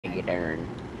You darn.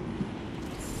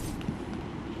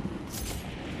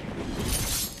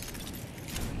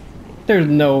 There's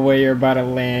no way you're about to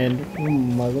land,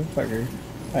 motherfucker.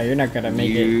 Oh, you're not gonna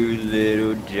make it. You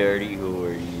little dirty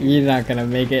whore, you. You're not gonna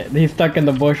make it. He's stuck in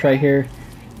the bush right here.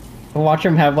 Watch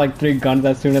him have like 3 guns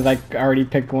as soon as I already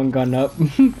picked 1 gun up.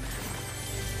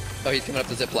 Oh, he's coming up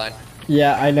the zip line.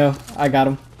 Yeah, I know. I got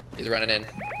him. He's running in.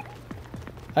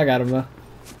 I got him though.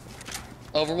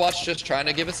 Overwatch just trying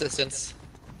to give assistance.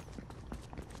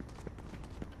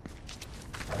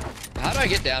 How do I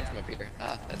get down from up here?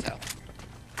 Ah, that's how.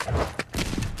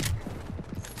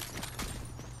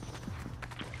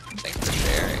 Thanks for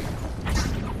sharing.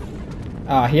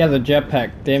 Ah, he has a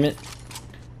jetpack, damn it.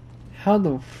 How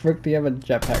the frick do you have a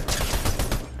jetpack?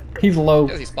 He's low.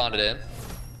 Because he spawned it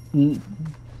in.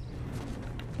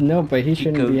 No, but he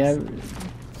shouldn't be having...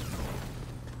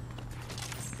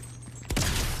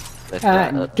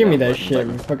 give me that shit,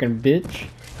 you fucking bitch.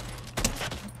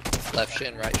 Left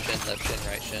shin, right shin, left shin,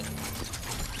 right shin.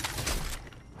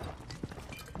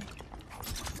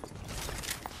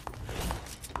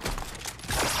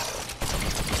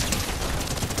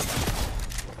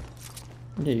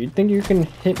 Yeah, you think you can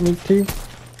hit me too?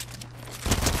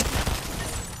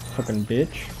 Fucking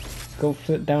bitch. Go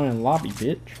sit down in lobby,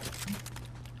 bitch.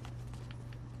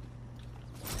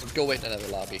 Go wait in another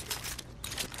lobby.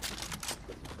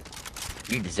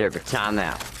 You deserve a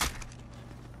timeout.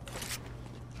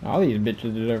 All these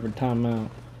bitches deserve a timeout.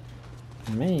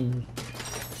 Man,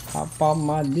 hop off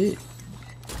my dick.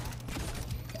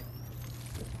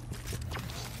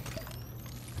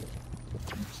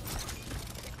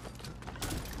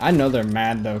 I know they're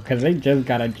mad though, cause they just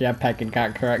got a jetpack and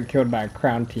got killed by a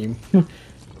crown team.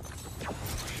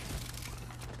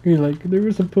 You're like, there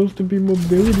was supposed to be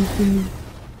mobility for me.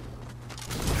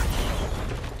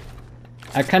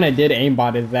 I kinda did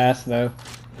aimbot his ass though.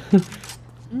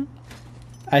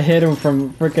 I hit him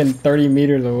from freaking 30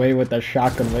 meters away with a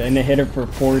shotgun and it hit him for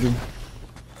 40.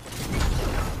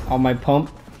 On my pump.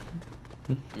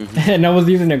 And I was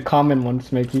using a common one,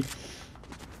 Smicky.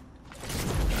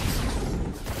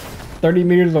 30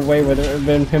 meters away with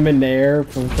him in the air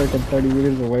from freaking 30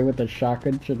 meters away with a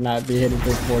shotgun should not be hitting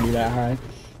for 40 that high.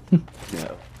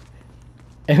 No.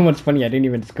 And what's funny, I didn't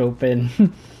even scope in.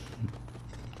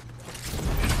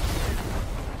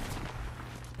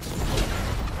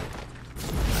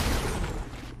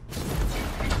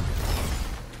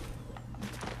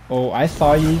 Oh, I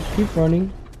saw you. Keep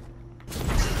running.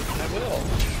 I will.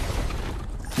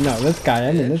 No, this guy.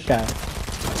 I mean this guy.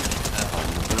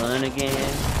 Run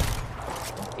again.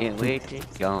 Can't wait to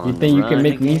go. You think you can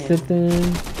make me sit down?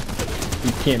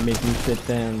 You can't make me sit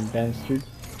down, you bastard.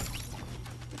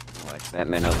 Watch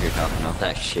Batman over here talking all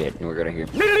that shit, and we're gonna hear.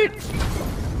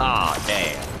 Aw,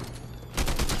 damn.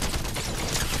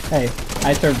 Hey,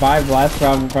 I survived last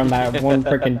round from that one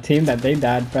freaking team that they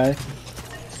died by.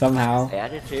 Somehow. Yeah, I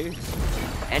did too.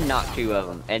 And knocked 2 of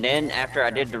them. And then after I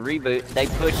did the reboot, they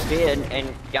pushed in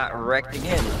and got wrecked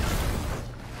again.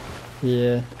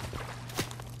 Yeah.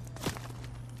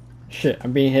 Shit,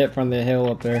 I'm being hit from the hill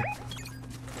up there.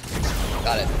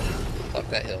 Got it. Fuck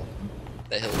that hill.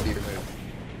 That hill will be removed.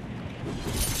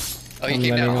 Oh, he I'm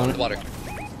came down landing on on the it. water.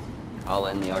 All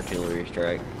in the artillery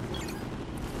strike.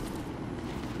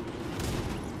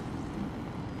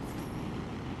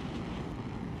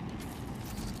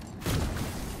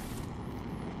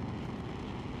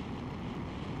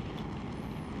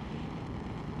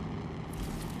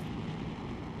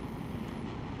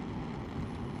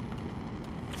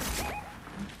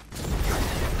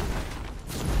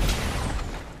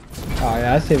 Oh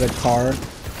yeah, I see the car.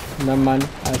 Never mind,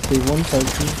 I see one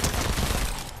person.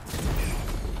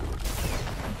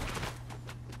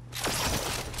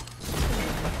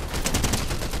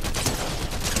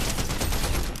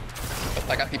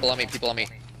 Oh, I got people on me, people on me.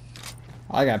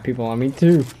 I got people on me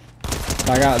too.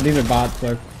 These are bots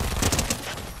though.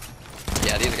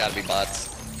 Yeah, these have gotta be bots.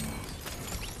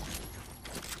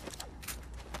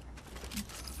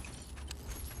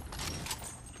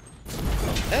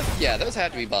 Yeah, those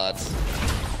had to be bots.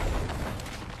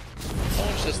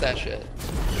 Oh, it's just that shit.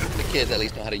 The kids at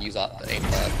least know how to use aimbot.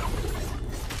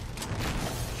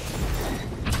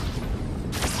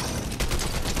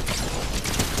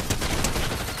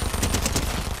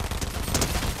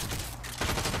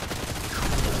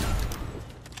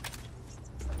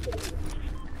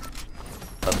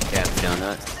 Up cap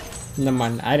donut. Never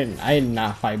mind, I did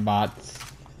not fight bots.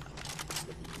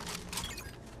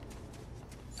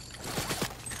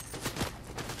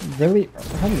 Really?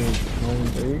 How many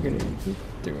times are you gonna keep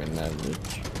doing that,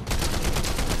 bitch?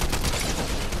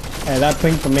 Hey, that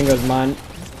pink flamingo's mine.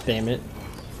 Damn it.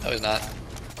 No, he's not.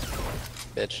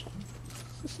 bitch.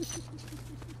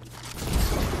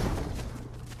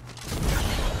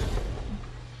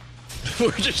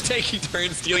 We're just taking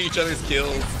turns stealing each other's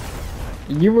kills.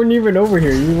 You weren't even over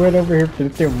here. You went over here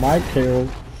to steal my kill.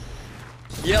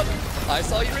 Yep, I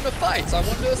saw you in a fight, so I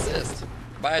wanted to assist.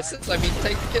 By assist, I mean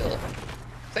take the kill.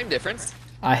 Same difference.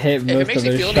 I hit If most it makes of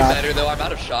you the feel any shots. better, though, I'm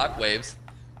out of shock waves,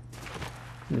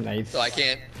 Nice. so I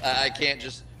can't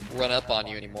just run up on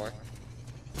you anymore.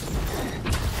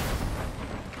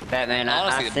 Batman,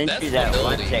 Honestly, I the sent best you that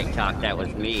one ability- TikTok that was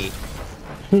me.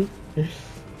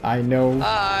 I know.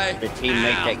 Hi. The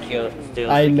teammate that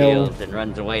steals I the know. kills and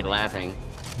runs away laughing.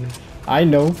 I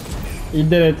know. You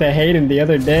did it to Hayden the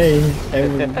other day.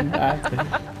 It was,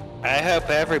 I hope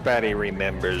everybody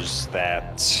remembers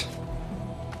that.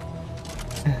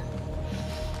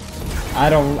 I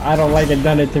don't like it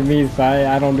done it to me, so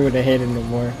I don't do it to Hayden no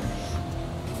more.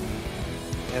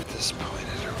 At this point,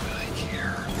 I don't really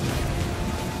care.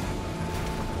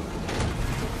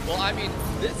 Well, I mean,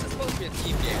 this is supposed to be a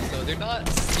team game, so they're not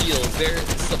steals, they're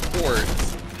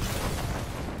supports.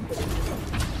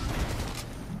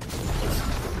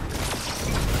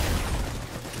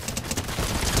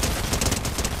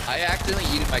 I accidentally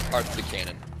yeeted my card through the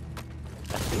cannon.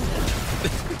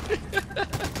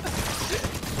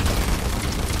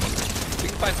 We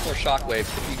can find some more shockwaves.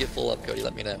 If you get full up, Cody,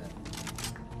 let me know.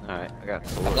 Alright, I got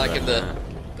 4 I'm liking right the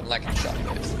now.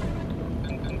 shockwaves.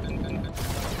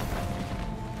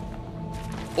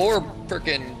 Or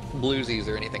frickin' bluesies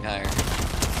or anything higher.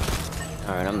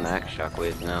 Alright, I'm max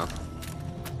shockwaves now.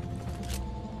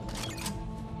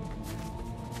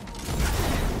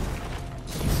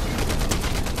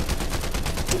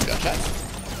 Ooh, got shots.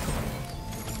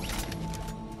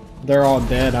 They're all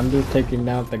dead. I'm just taking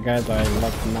out the guys I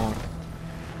left knock.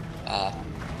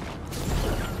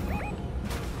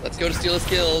 Let's go to steal his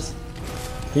kills.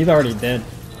 He's already dead.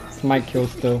 It's my kill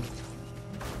still.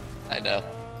 I know.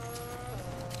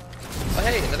 Oh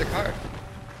hey, another card.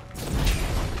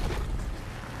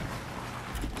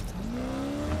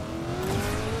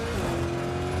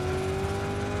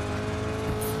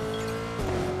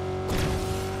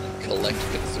 Collect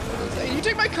consumables. Hey, you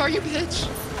take my car, you bitch!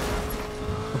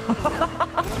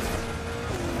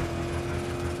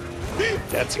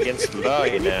 That's against the law,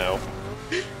 you know.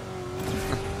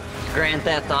 Grand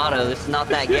Theft Auto, this is not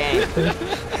that game.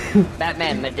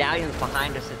 Batman, medallion's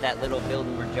behind us at that little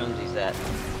building where Jonesy's at.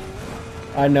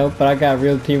 I know, but I got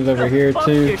real teams over here Fuck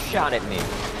too. just shot at me.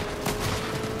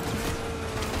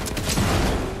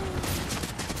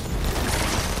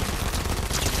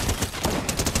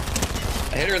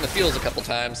 I hit her in the fields a couple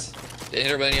times. Didn't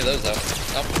hit her with any of those though.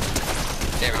 Nope.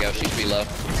 There we go, she should be low.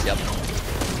 Yep.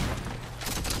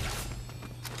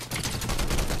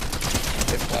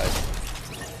 Hit twice.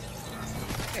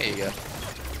 There you go.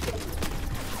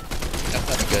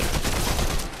 That's good.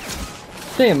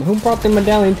 Damn, who brought the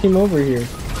medallion team over here?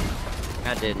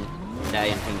 I didn't.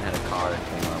 Medallion team had a car and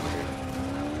came over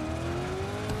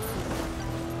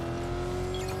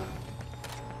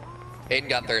here. Aiden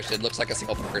got thirsted. Looks like a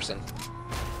single person.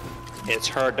 It's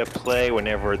hard to play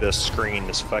whenever the screen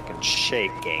is fucking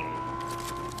shaking.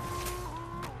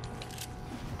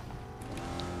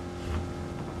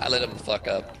 I let him the fuck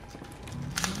up.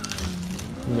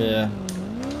 Yeah.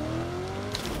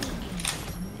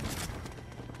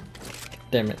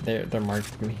 Damn it, they're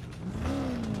marking me.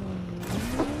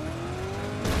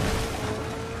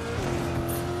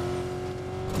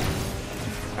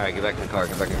 Alright, get back in the car,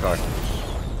 get back in the car.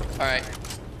 Alright.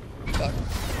 Fuck.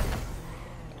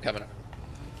 I'm coming.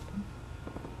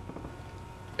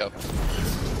 Go.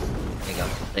 There you go.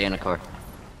 Stay in the car.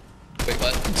 Wait,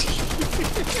 what?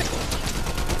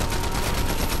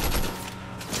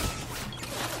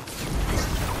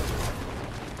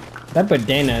 That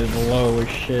banana is low as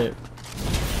shit.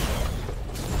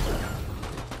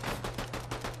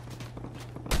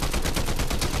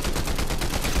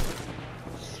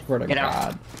 Swear to Get out.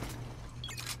 God.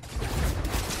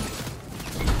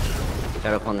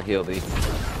 Got up on the hill, B.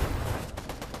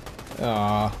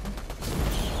 Aw.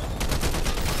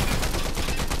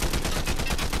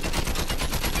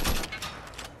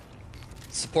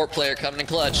 Support player coming in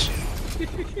clutch.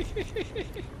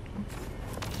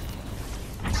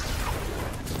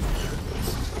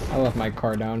 I left my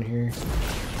car down here.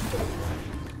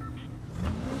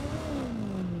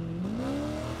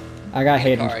 I got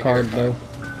Hayden's car, I card hear a though.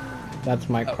 That's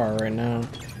my car right now.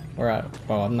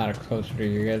 Well, I'm not closer to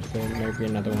you guys, so maybe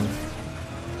another one.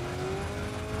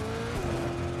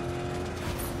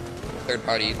 Third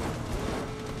party.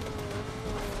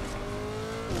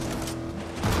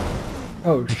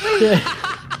 Oh shit!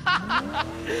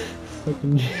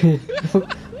 Fucking shit.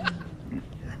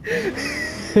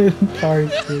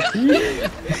 Target.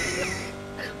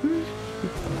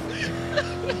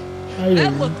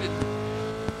 That looked.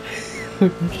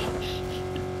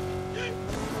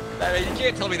 I mean, you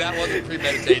can't tell me that wasn't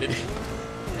premeditated.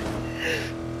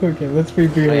 Okay, let's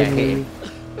reboot Oh, yeah,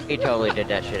 it. he totally did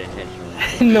that shit intentionally.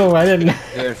 No, I didn't.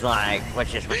 He was like,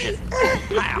 watch this, watch this.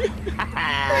 Pow.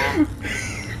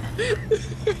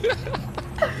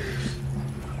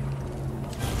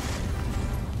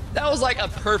 That was like a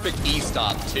perfect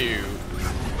E-stop, too.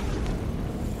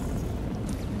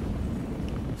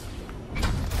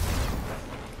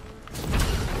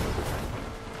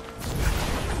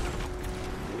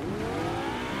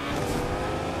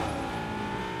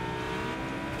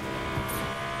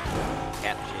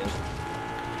 Cap shield.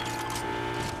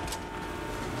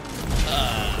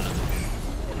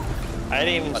 I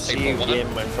didn't even I'll take see you one. get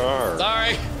in my car.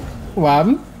 Sorry. What?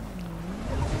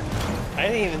 I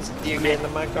didn't even see you get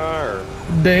in my car.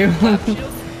 Damn.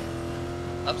 Shield?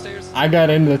 Upstairs? I got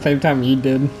in the same time you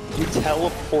did. You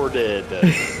teleported.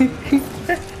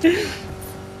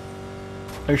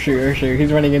 Oh shoot,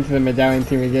 he's running into the medallion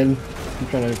team again. I'm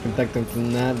trying to protect him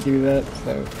from not do that,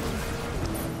 so.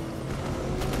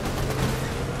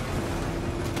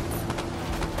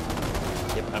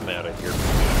 Yep, I'm out of here.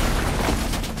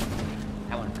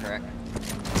 That one correct.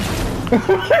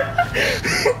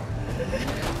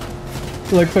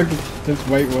 Looks like it's this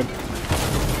white one.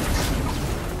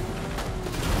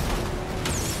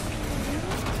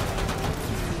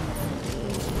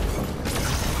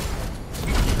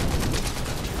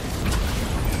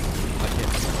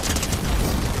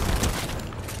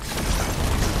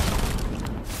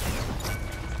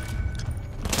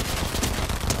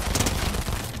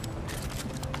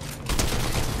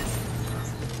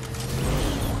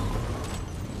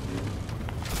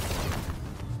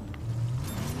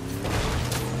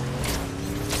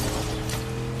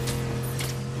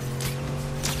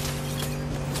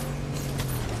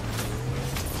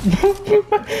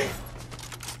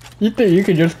 You think you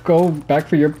could just go back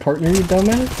for your partner, you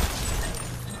dumbass?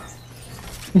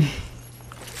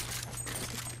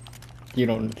 You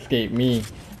don't escape me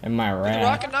and my Did the wrath.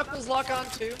 Rock and Knuckles lock on,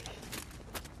 too?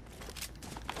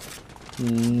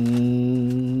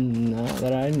 Not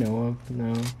that I know of,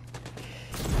 no.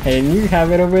 Hey, do you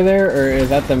have it over there, or is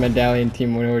that the medallion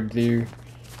team would do?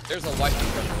 There's a white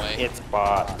one running away. It's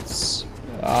bots.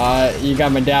 You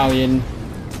got medallion.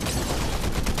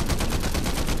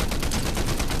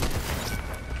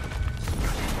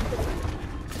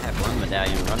 I have one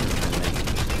medallion running from me.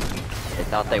 They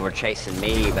thought they were chasing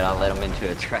me, but I let them into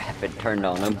a trap and turned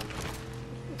on them.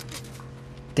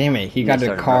 Damn it, he They got a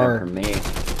started car. running from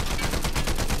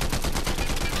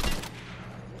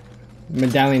me.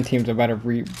 Medallion team's about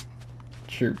to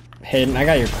shoot. Hayden, I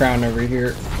got your crown over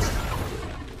here.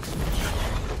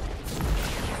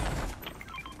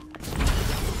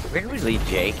 Where did we leave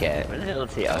Jake at? Where the hell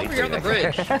is he? Oh, Over he's here on the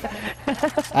back there.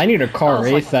 bridge. I need a car I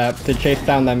was like- ASAP to chase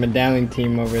down that medallion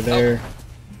team over there.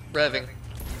 Revving.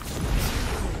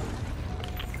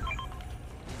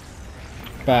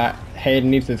 But Hayden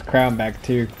needs his crown back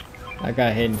too. I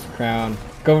got Hayden's crown.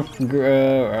 Go,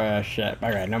 shit.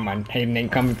 Alright, never mind. Hayden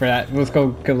ain't coming for that. Let's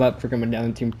go kill that freaking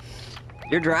medallion team.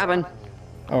 You're driving.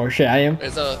 Oh shit, I am.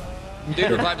 There's a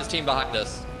dude revived his team behind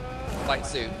us. White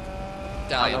suit.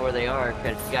 I don't know Stallion. where they are,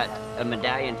 because it's got a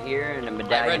medallion here and a White,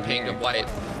 medallion red, pink, here. and white.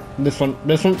 This one,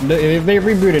 they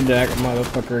rebooted that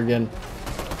motherfucker again.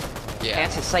 Yeah,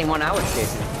 That's the same one I was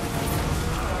chasing.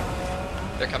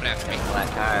 they're coming after me. Flat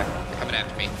tire. They're coming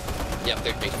after me. Yep,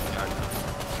 they're chasing me hard.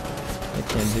 I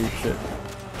can't do shit.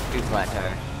 2 flat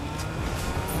tire.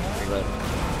 Reload.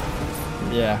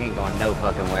 Yeah. He ain't going no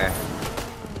fucking where.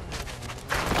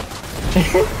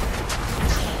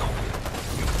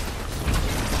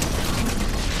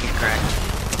 He's cracked.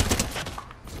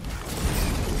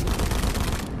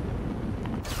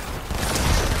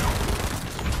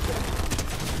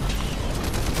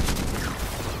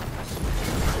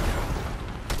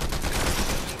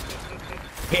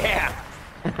 Yeah!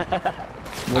 I'm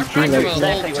What's running your from a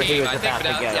like? Exactly whole where he team. was I think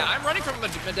about to go. yeah, I'm running from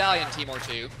a medallion team or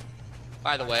two.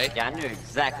 By the way. Yeah, I knew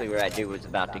exactly where that dude was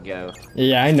about to go.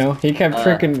 Yeah, I know. He kept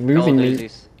freaking losing gold me.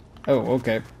 Uzis. Oh,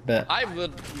 okay. Bet. I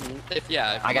would, if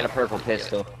yeah. If I you got a get- purple get it.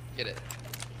 pistol. Get it.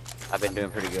 I've been doing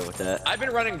pretty good with that. I've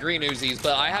been running green Uzis,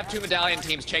 but I have 2 medallion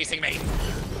teams chasing me.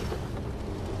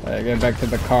 Alright, get back to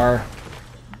the car.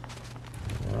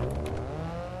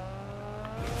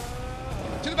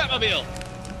 To the Batmobile.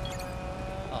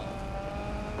 Oh,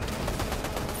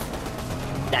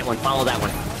 That one, follow that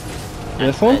one.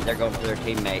 This one? They're going for their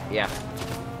teammate, yeah.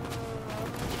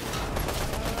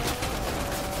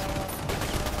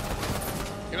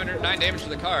 209 damage to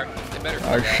the car. They better.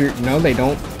 Oh shoot! No, they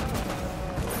don't.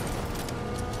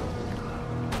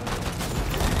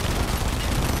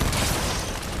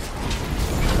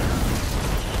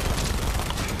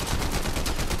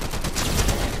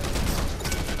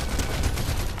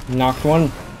 Knocked one.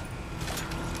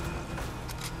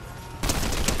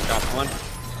 Dropped one.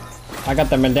 I got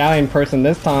the medallion person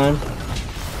this time.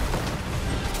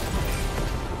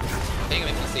 Dang,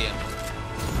 I can see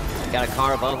him. Got a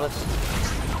car above us.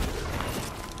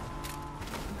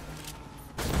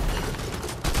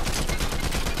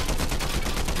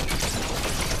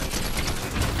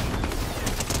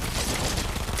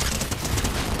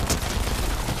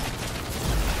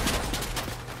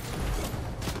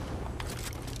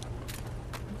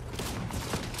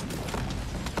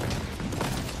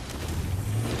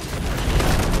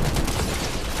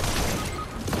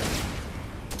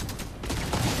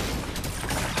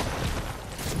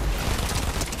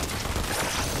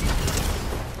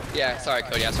 Yeah, sorry,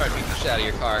 Cody. I started beating the shit out of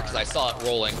your car because I saw it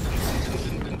rolling.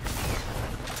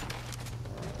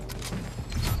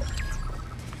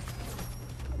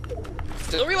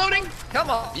 Still reloading? Come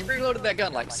on. You reloaded that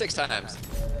gun like 6 times.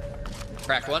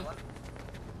 Cracked one.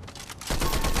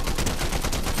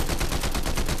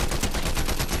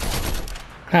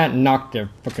 Can't knock their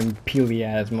fucking peely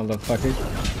ass motherfucker.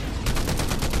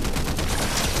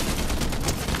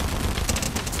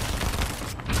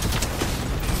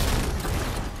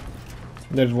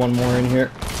 There's one more in here.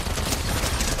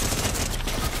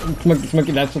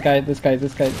 Smokey, that's the guy, this guy,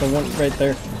 the one right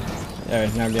there.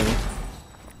 Alright, now get him.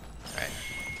 Alright.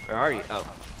 Where are you? Oh.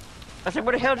 I said,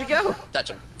 where the hell did you go? Touch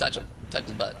him. Touch him. Touch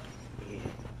his butt.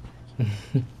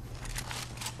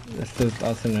 It's just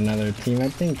us and another team, I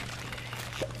think.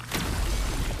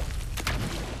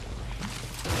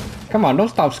 Come on, don't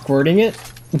stop squirting it.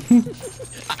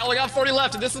 I only got 40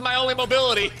 left and this is my only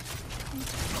mobility.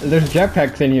 There's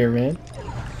jetpacks in here, man.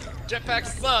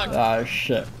 Jetpacks suck. Oh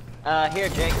shit. Here,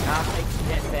 Jake, I'll take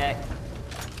the jetpack.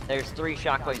 There's 3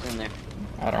 shockwaves in there.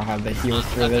 I don't have the heals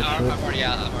for this I'm shit. already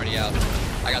out. I'm already out.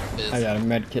 I got the biz. I got a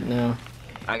med kit now.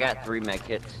 I got 3 med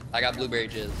kits. I got blueberry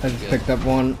jizz. I just picked up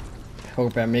one.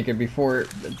 Hope I make it before it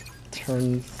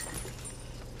turns.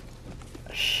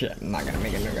 Shit, I'm not gonna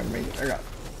make it. I'm not gonna make it. I got.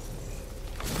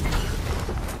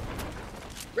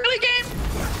 Really, game?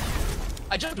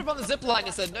 I jumped up on the zip line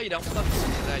and said, no, you don't. And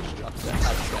I just dropped that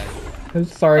out of the sky. I'm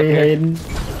sorry, Okay. Hayden.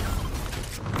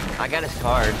 I got his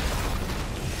card.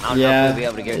 I don't know Yeah, if we'll be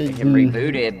able to get him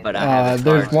rebooted, but I have his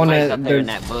there's card. one Somebody's at- up there in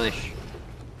there's- that bush.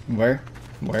 Where?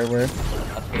 Where?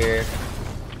 Up here.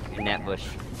 In that bush.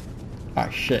 Oh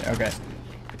shit. Okay.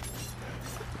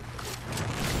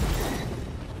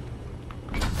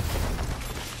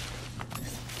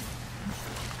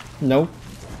 Nope.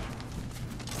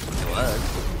 It was.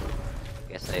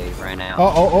 Guess they ran out.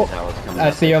 Oh. as I was coming I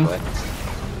up see this him. way.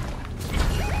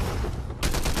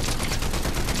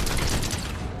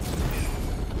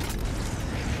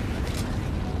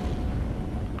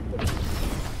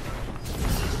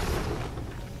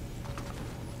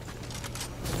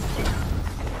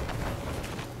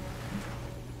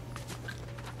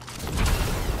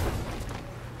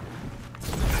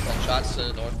 One shots to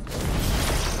the north.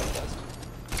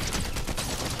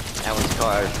 That one's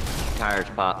tires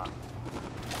popped.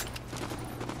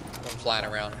 One flying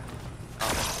around.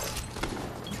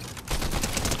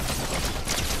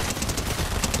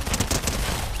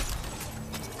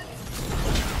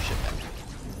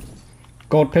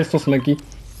 Gold pistol, Smokey.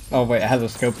 Oh wait, it has a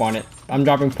scope on it. I'm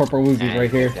dropping purple Uzis Nah,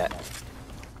 right here. take that.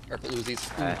 Purple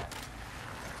Uzis. Alright.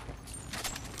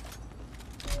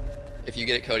 If you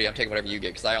get it, Cody, I'm taking whatever you get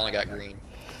because I only got green.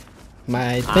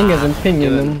 My thing isn't pinging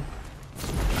good. them.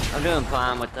 I'm doing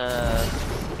fine with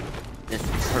this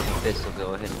purple pistol.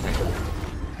 Go ahead and take it.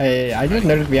 Hey, I just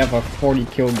noticed we have a 40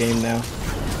 kill game now.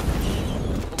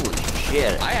 Holy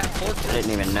shit. I have I 40.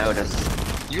 didn't even notice.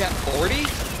 You have 40?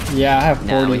 Yeah, I have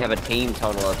 40. No, we have a team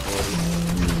total of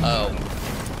 40. Oh.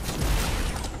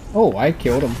 Oh, I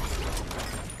killed him.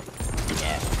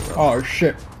 Yeah. Oh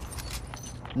shit.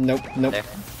 Nope. There.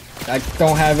 I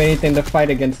don't have anything to fight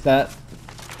against that.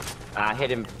 I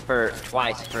hit him for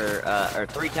twice for, or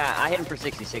 3 times. I hit him for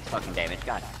 66 fucking damage.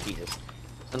 God, Jesus.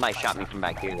 Somebody shot me from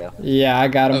back here, though. Yeah, I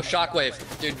got him. Oh, shockwave.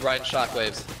 Dude riding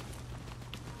shockwaves.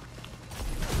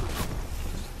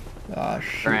 Oh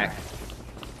shit. Crack.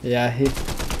 Yeah, he.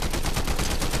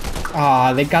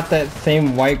 Ah, they got that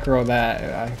same white girl that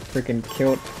I freaking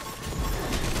killed.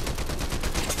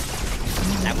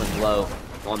 That was low.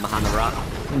 One behind the rock.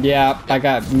 Yeah, I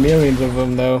got millions of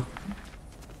them though.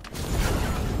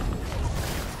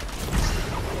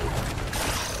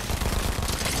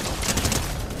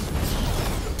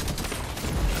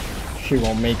 She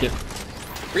won't make it.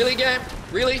 Really, game?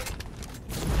 Really?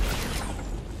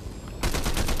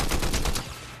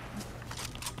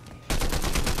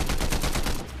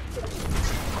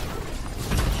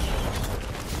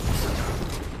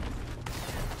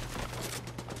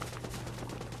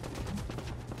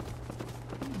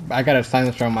 I got a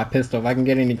silencer on my pistol. If I can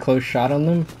get any close shot on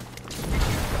them.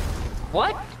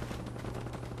 What?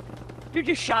 You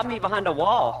just shot me behind a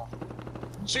wall.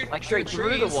 Shoot, Like straight shoot through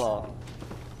the trees. wall.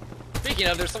 Speaking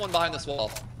of, there's someone behind this wall.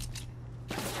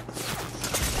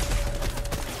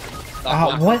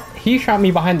 What? He shot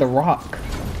me behind the rock.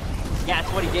 Yeah,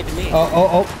 that's what he did to me.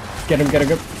 Oh. Get him.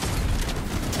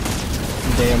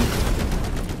 Damn.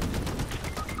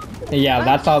 Yeah,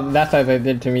 What? that's how they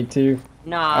did to me too.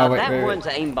 Nah, wait, that wait. one's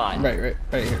aimbot. Right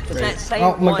here. That same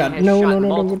Oh my one god, has no, shot don't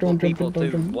multiple jump, people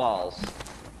don't through jump. walls.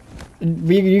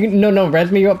 No,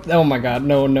 res me up. Oh my god,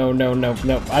 no.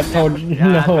 I told you,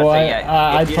 Yeah, I was about to no, say, yeah,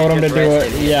 I if you told him to just do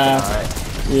rested, it. it's Yeah,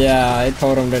 alright. yeah, I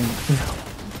told him to.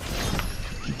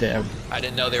 Damn. I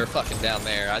didn't know they were fucking down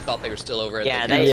there. I thought they were still over at Yeah, the they